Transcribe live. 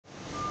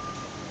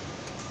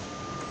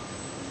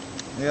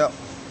Yep.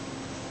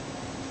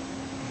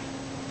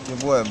 Your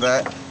boy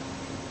back.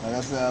 Like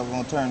I said, I was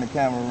gonna turn the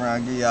camera around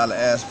and give y'all the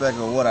aspect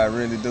of what I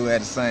really do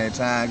at the same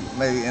time.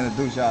 Maybe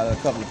introduce y'all to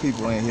a couple of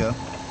people in here.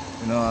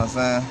 You know what I'm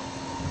saying?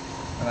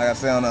 And like I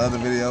said on the other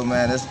video,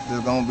 man, this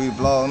gonna be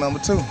vlog number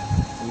 2.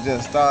 We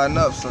just starting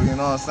up, so you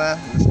know what I'm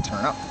saying? Let's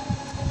turn up.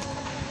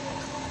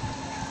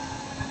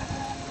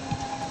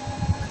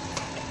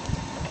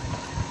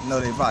 You know,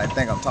 they probably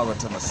think I'm talking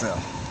to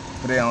myself,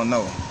 but they don't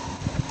know.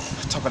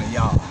 I'm talking to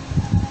y'all.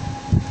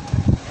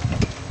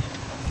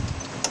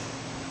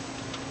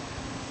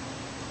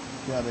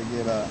 Gotta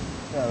get hold up,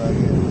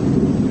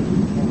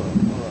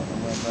 I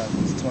went back,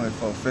 it's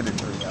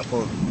 24.53, I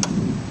put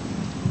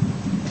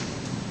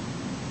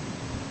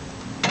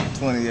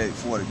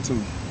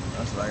 28.42,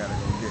 that's what I gotta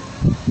go get.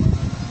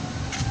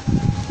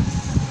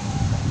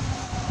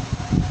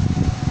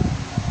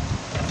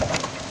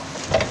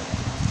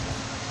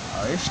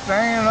 Oh, it's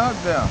staying up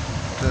there.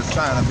 Just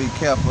trying to be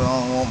careful, I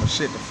don't want my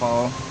shit to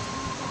fall. I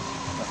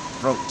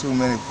broke too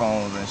many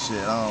phones and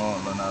shit, I don't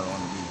want another one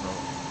to be broke.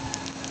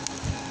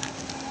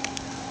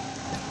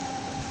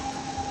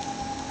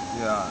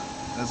 Yeah,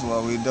 that's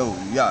what we do.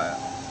 Yeah.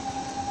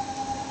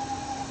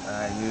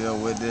 Right here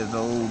with this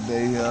old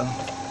day here.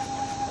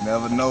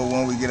 Never know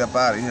when we get up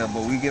out of here,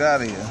 but we get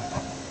out of here.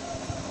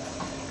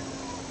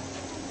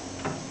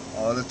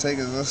 All it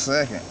takes is a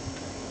second.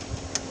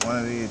 One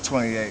of these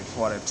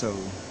 28.42.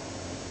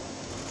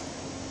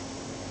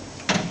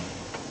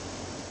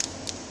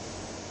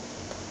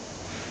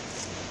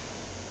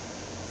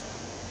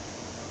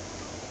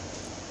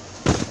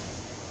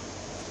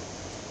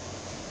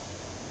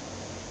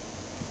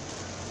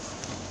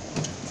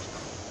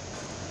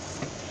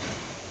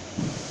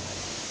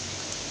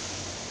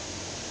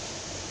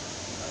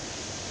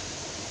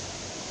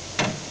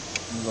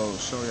 I'm gonna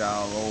show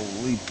y'all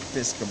old leaf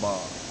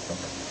basketball.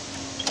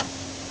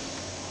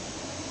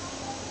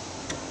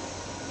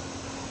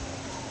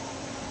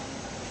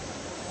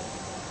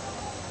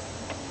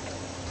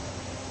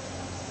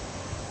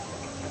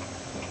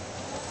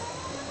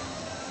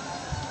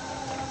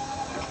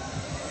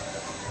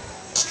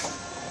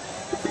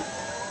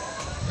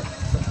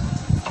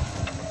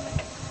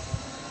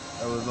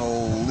 That was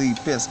old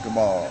leaf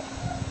basketball.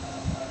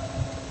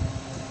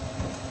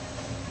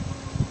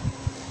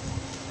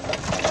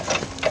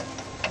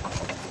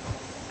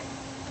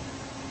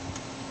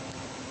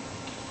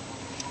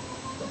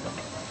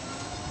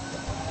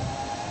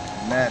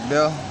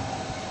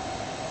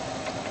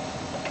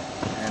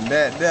 And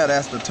that there,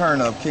 that's the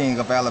turn-up king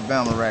of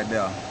Alabama right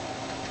there.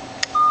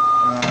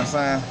 You know what I'm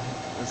saying?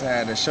 Just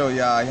had to show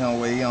y'all, you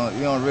know, he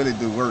don't really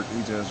do work.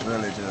 He just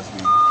really just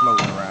be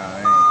floating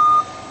around.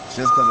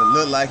 Just because it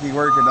look like he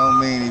working don't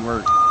mean he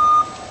working.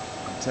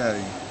 I tell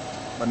you.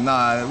 But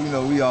nah, you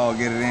know, we all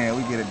get it in.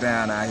 We get it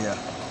down out here.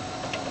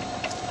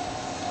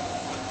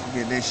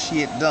 We get this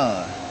shit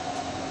done.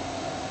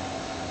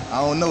 I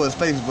don't know his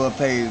Facebook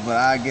page, but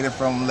I'll get it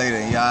from him later.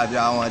 And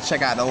y'all want to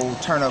check out the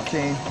old Turn Up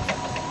King?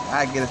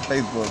 I'll get his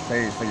Facebook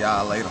page for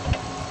y'all later.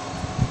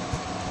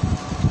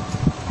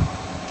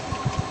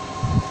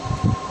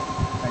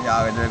 And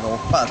y'all can just go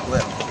fuck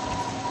with him.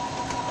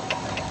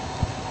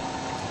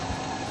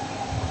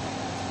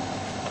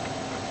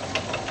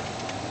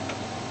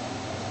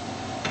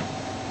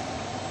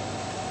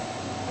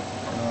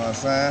 You know what I'm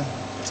saying?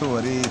 2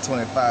 of these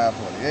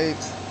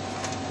 25.48s.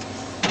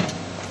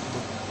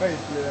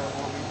 Basically, that's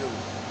what we do.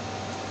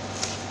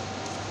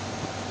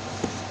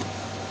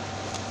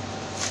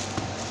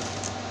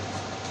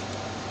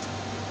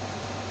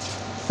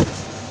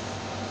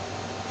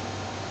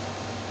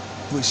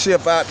 We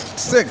ship out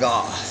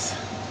cigars,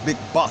 big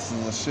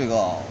boxes of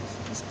cigars,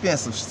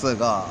 expensive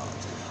cigars,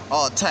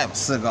 all types of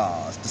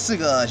cigars. The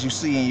cigars you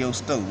see in your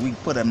store, we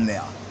put them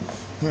there.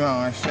 You know what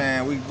I'm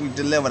saying? We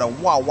deliver to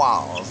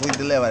Wawa's, we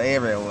deliver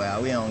everywhere.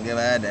 We don't give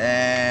a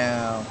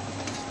damn.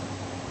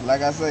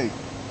 Like I say,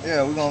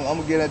 yeah, I'm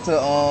gonna get into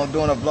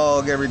doing a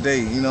vlog every day.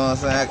 You know what I'm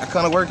saying? I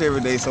kind of work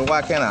every day, so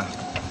why can't I?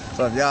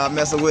 So if y'all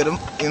messing with them,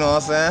 you know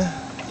what I'm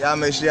saying? Y'all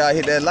make sure y'all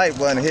hit that like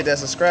button and hit that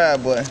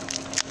subscribe button.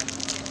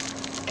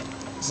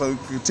 So we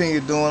continue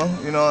doing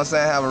them, you know what I'm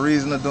saying? Have a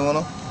reason of doing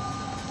them.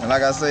 And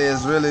like I say,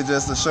 it's really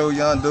just to show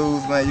young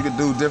dudes, man, you can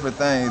do different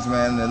things,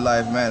 man, in their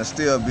life, man, and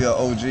still be an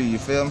OG, you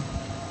feel me?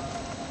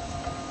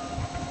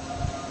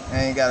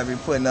 Ain't gotta be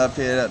putting up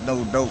here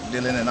no dope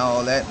dealing and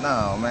all that.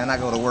 No, man, I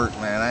go to work,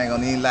 man. I ain't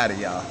gonna even lie to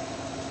y'all.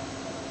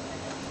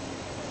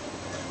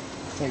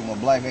 Take my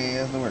black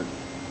ass to work.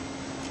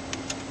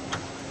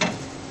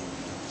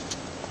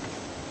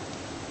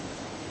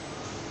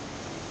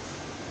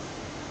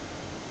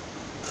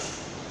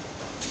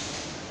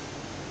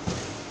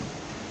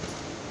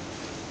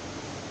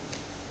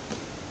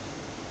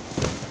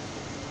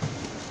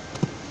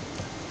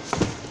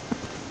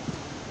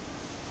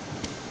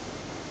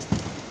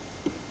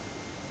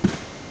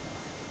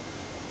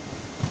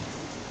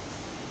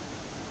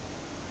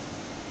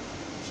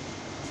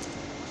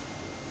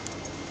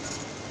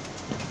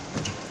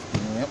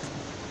 Yep.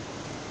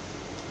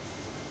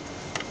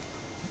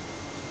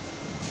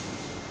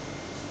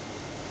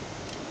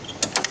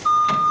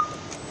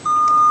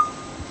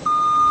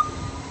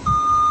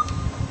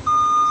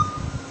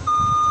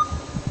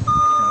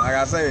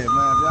 I say, man, if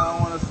y'all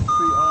want to see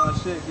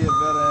shit get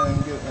better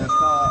and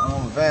start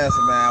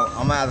advancing, man,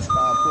 I'm gonna have to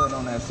start putting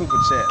on that super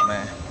chat,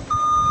 man.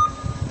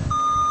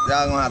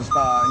 Y'all gonna have to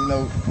start,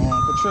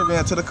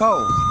 contributing to the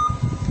cause.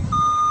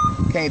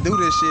 Can't do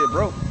this shit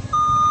broke.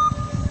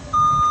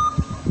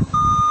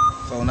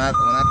 So when I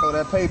throw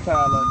that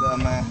PayPal up there,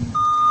 man,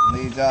 I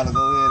need y'all to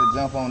go ahead and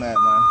jump on that,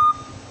 man.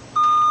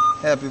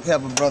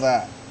 Help a brother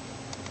out.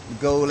 The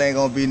goal ain't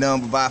gonna be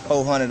nothing but about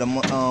 400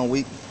 a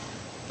week.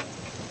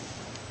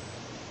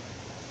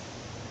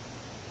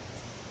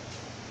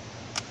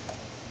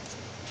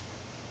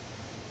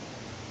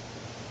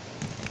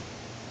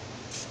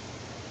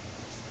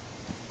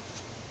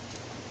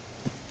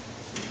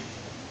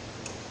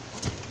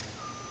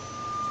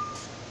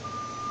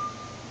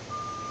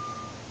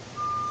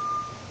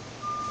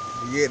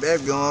 Get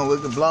that going, we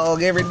can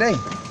vlog every day.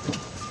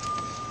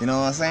 You know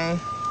what I'm saying?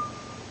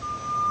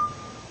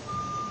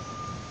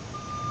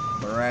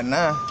 But right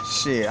now,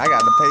 shit, I got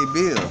to pay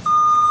bills.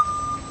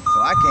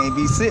 So I can't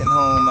be sitting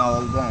home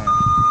all the time.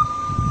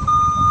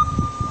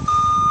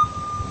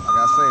 Like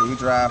I say, we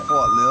drive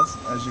forklifts,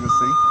 as you can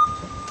see.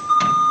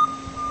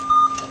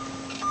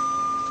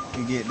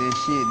 We get this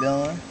shit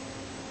done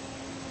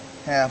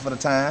half of the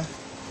time.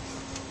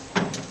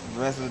 The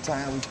rest of the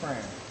time, we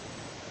praying.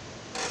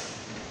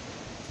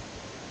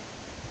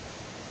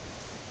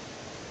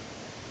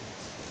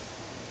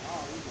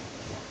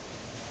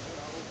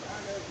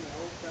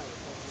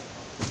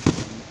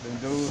 Them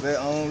dudes that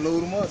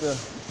load them up there.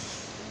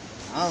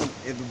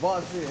 If the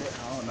boss said, I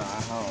don't know.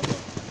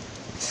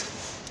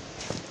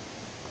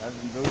 That's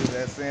them dudes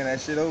that saying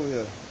that shit over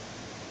here.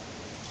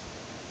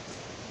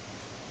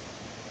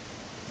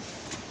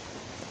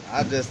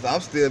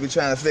 I'm still be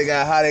trying to figure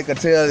out how they could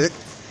tell it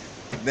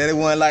that it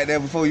wasn't like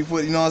that before you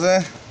put, you know what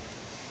I'm saying?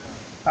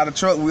 How the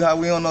truck, how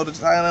they don't know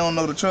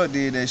the truck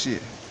did that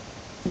shit.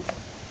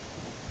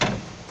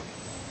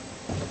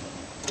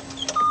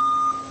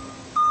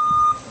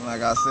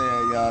 Like I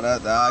said, y'all,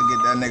 I'll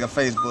get that nigga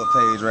Facebook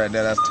page right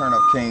there. That's Turn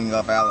Up King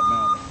of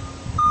Alabama.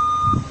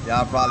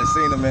 Y'all probably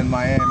seen him in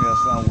Miami or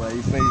somewhere.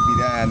 He say he be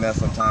down there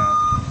sometimes.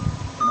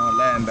 In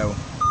Orlando.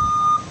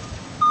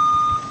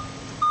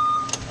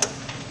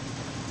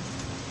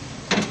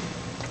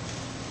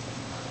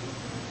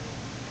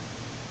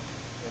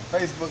 If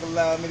Facebook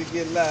allowed me to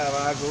get live,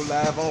 I'll go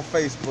live on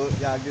Facebook.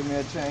 Y'all give me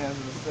a chance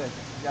in a second.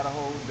 Got a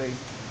whole day.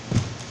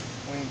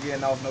 We ain't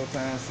getting off no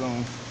time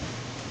soon.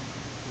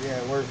 We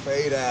had work for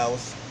 8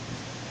 hours.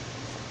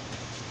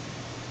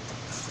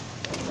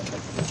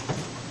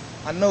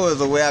 I know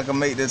there's a way I can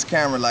make this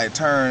camera like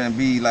turn and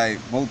be like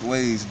both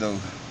ways though.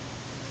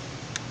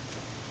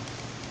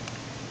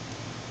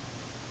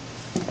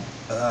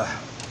 Like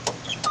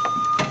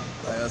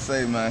I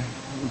say, man,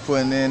 we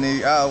putting in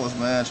these hours,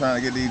 man,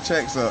 trying to get these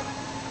checks up.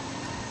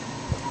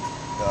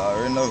 Y'all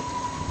already know.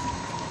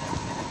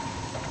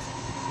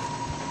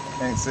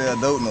 Can't sell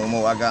dope no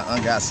more. I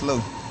got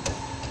slow.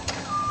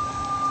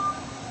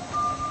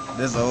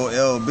 This old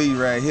LB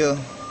right here.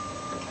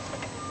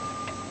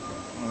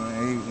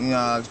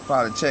 I'll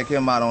probably check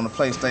him out on the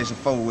PlayStation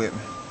 4 with me.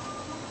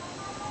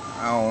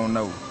 I don't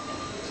know.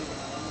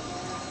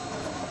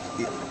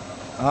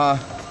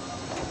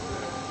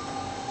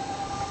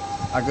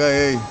 I go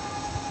hear you.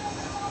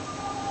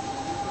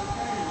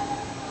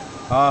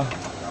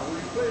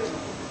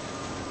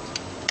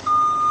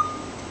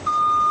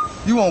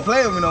 You won't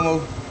play with me no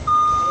more?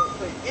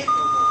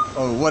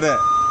 Oh, what that?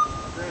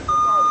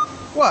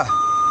 What?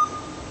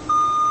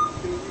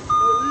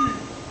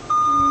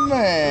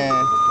 Man.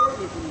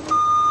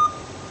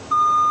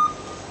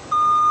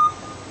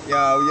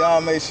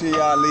 Y'all make sure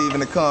y'all leave in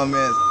the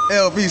comments.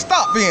 LB,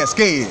 stop being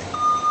scared.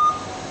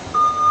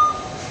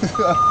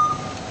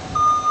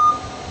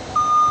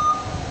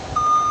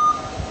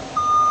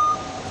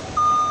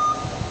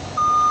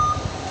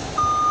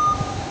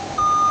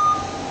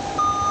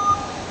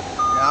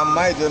 I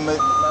might just make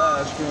the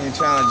live stream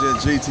challenge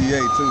at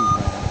GTA too,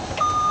 man.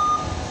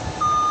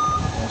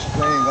 The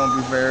stream gonna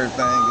be for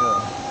everything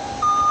else.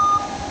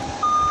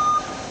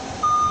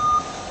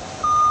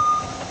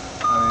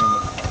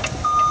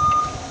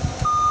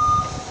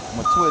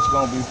 My Twitch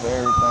gonna be for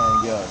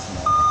everything else,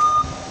 man.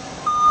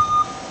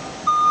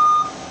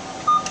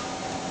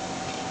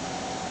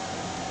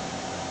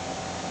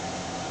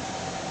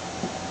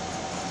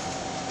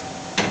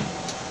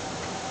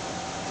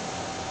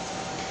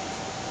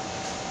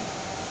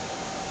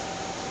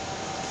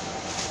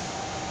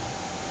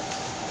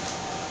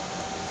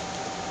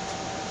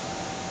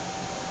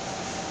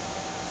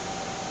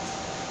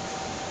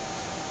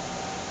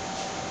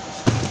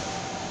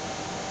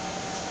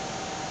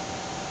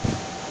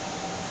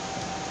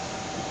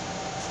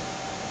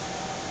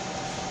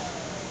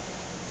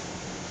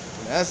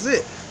 That's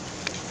it.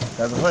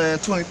 That's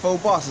 124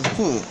 boxes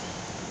pulled.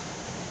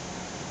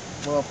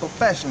 Well,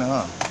 professional,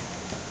 huh?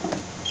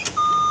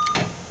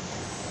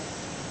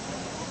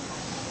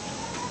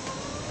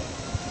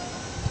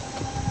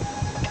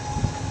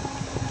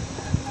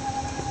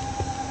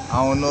 I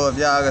don't know if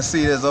y'all can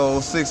see this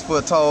old 6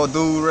 foot tall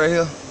dude right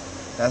here.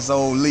 That's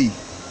old Lee.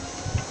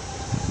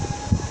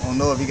 don't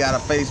know if he got a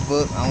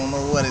Facebook. I don't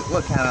know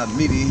what kind of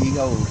media he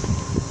holds.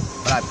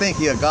 But I think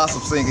he a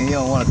gospel singer. He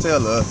don't want to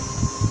tell us.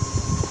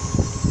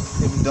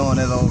 He be doing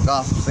that old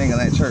gospel singing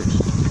at church.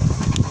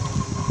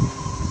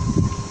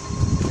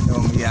 You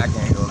know me, I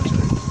can't go to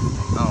church.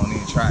 I don't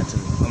even try to.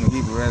 I'm a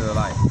Hebrew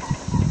Israelite.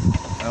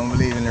 I don't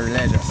believe in the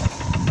religious.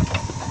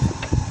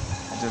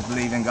 I just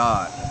believe in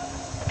God.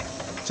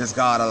 Just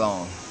God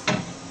alone.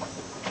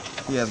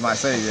 He is my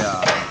Savior.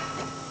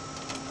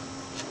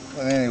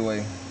 But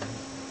anyway,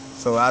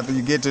 so after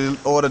you get your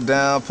order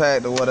down,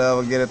 packed or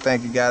whatever, get it,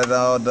 think you got it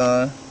all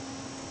done,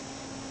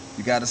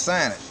 you got to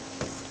sign it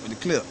with the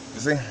clip. You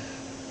see?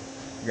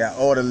 You got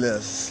order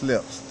list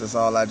slips. That's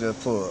all I just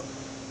pulled.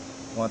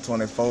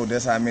 124.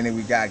 That's how many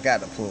we got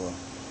to pull.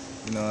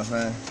 You know what I'm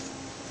saying?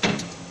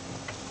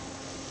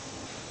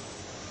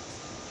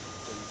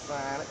 So you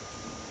sign it.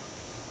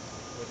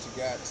 What you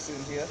got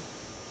sitting here?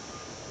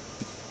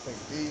 Take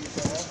these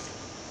out.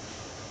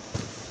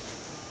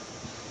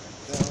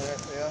 Down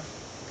right there.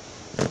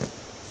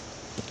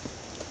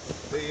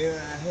 These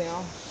right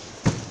here.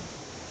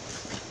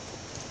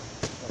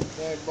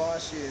 That bar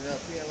shit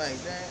up here like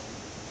that.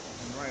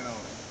 And right on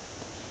it.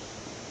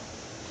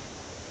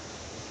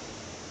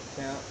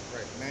 Count,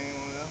 write the name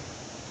on there.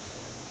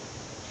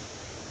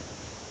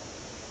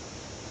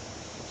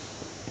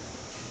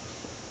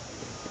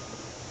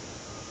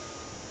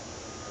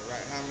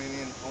 Right, how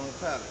many on the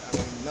pallet? How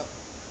many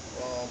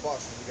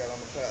boxes you got on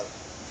the pallet?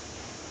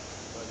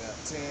 So I got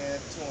 10,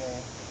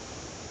 20.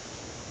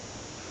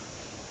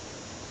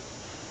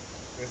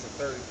 It's a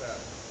 30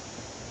 pallet.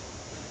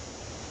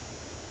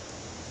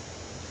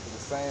 It's the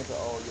same to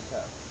all your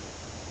pallets.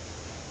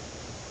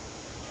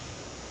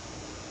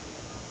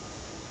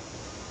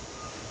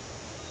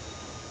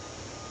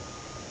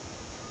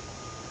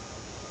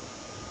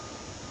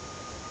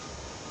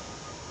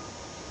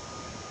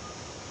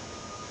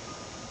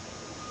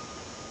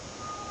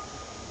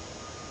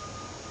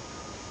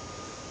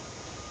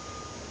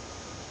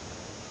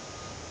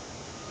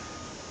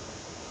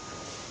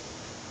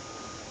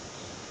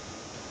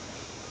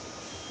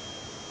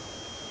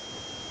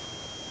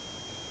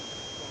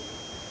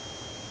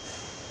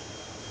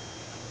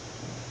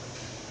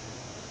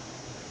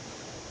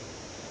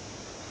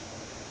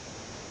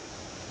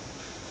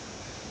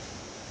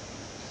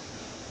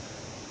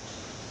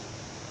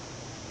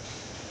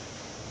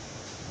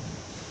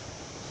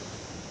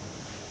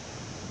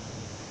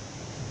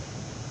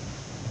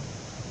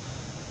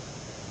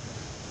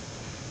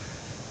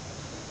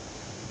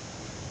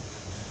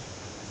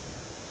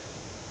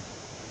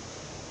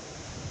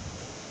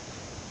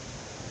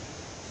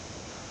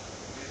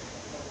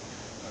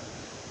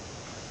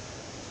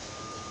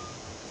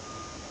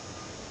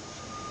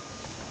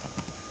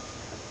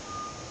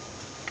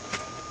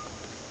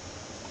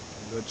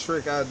 The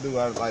trick I do,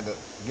 I like to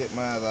get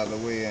mine out of the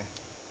way and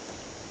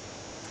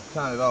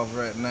count it off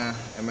right now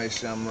and make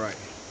sure I'm right.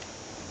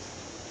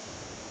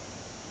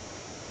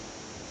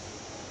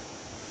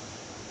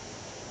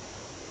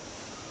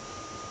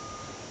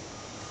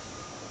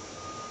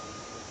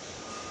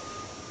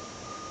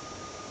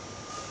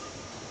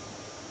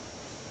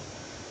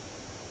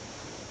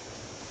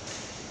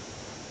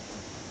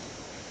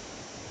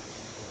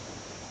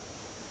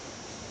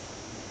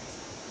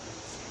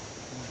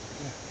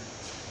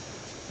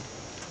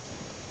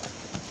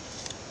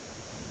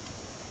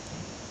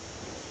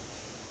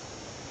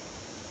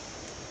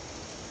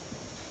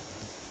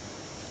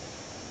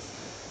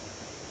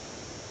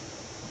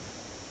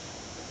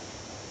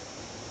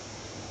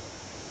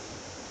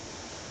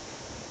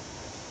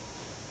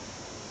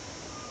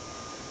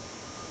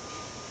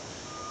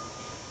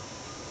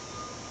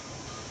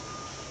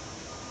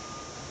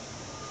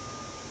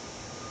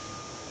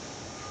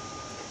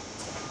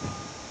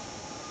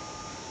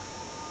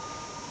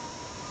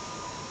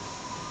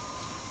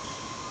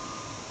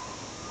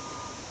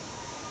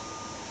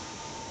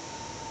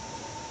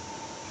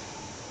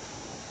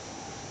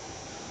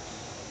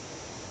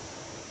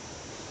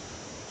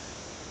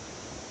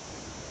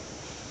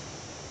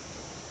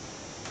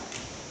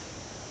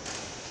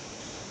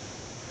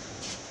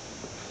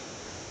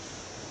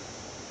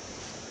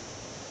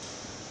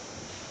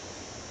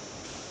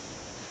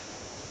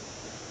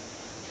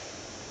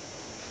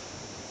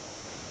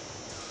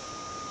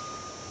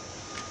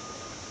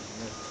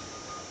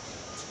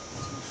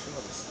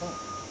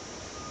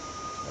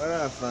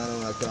 I'll find it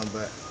when I come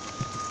back.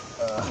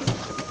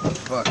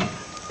 Fuck.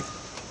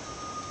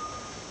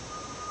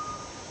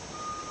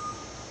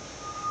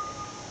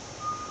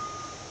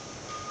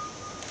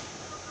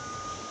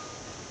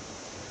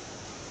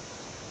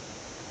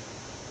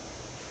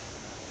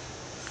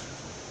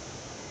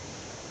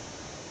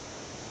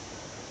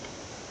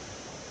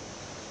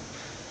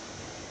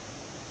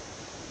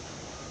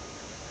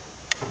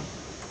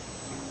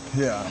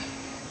 Yeah.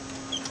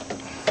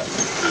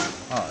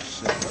 Oh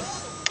shit.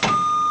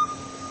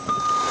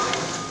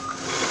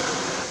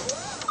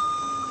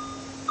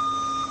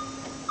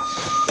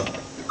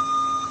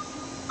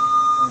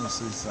 Let me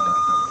see something.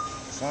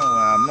 Somewhere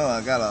I know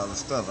I got all the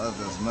stuff. I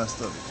just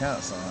messed up the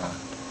count somehow.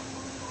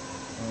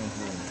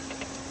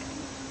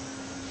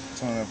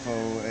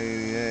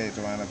 2488,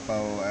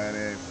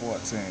 2488,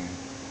 14.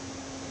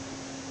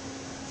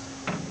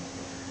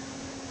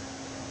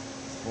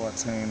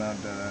 14 up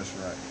there, that's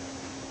right.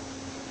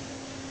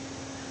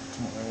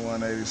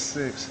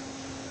 2186,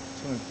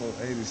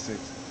 2486.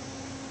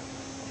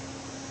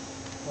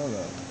 Hold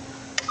up.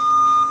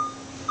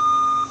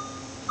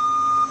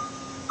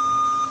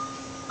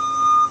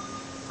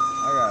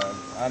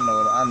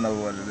 I know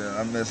what it is.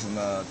 I'm missing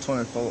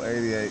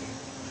 2488.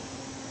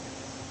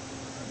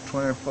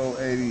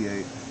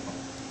 2488.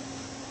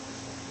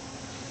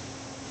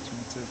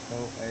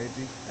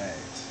 2488.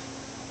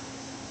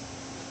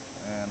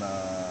 And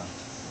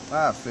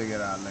I'll figure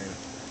it out later.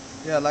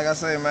 Yeah, like I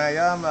say, man,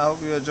 y'all, I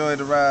hope you enjoyed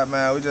the ride,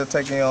 man. We just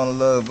taking you on a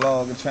little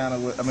vlogging channel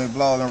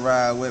vlogging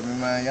ride with me,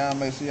 man. Y'all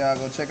make sure y'all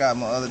go check out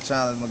my other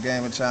channels, my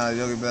gaming channel,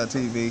 Yogi Bell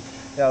TV.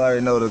 Y'all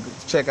already know to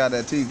check out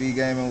that TV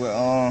gaming with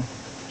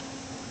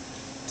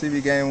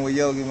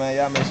Yogi, man.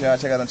 Y'all make sure y'all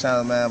check out the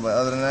channel, man. But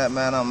other than that,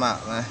 man, I'm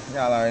out, man.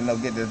 Y'all already know,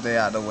 get this day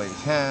out the way.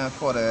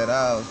 48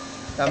 hours.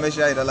 Y'all make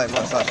sure y'all hit the like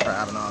button,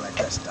 subscribe, and all that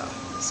good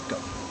stuff. Let's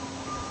go.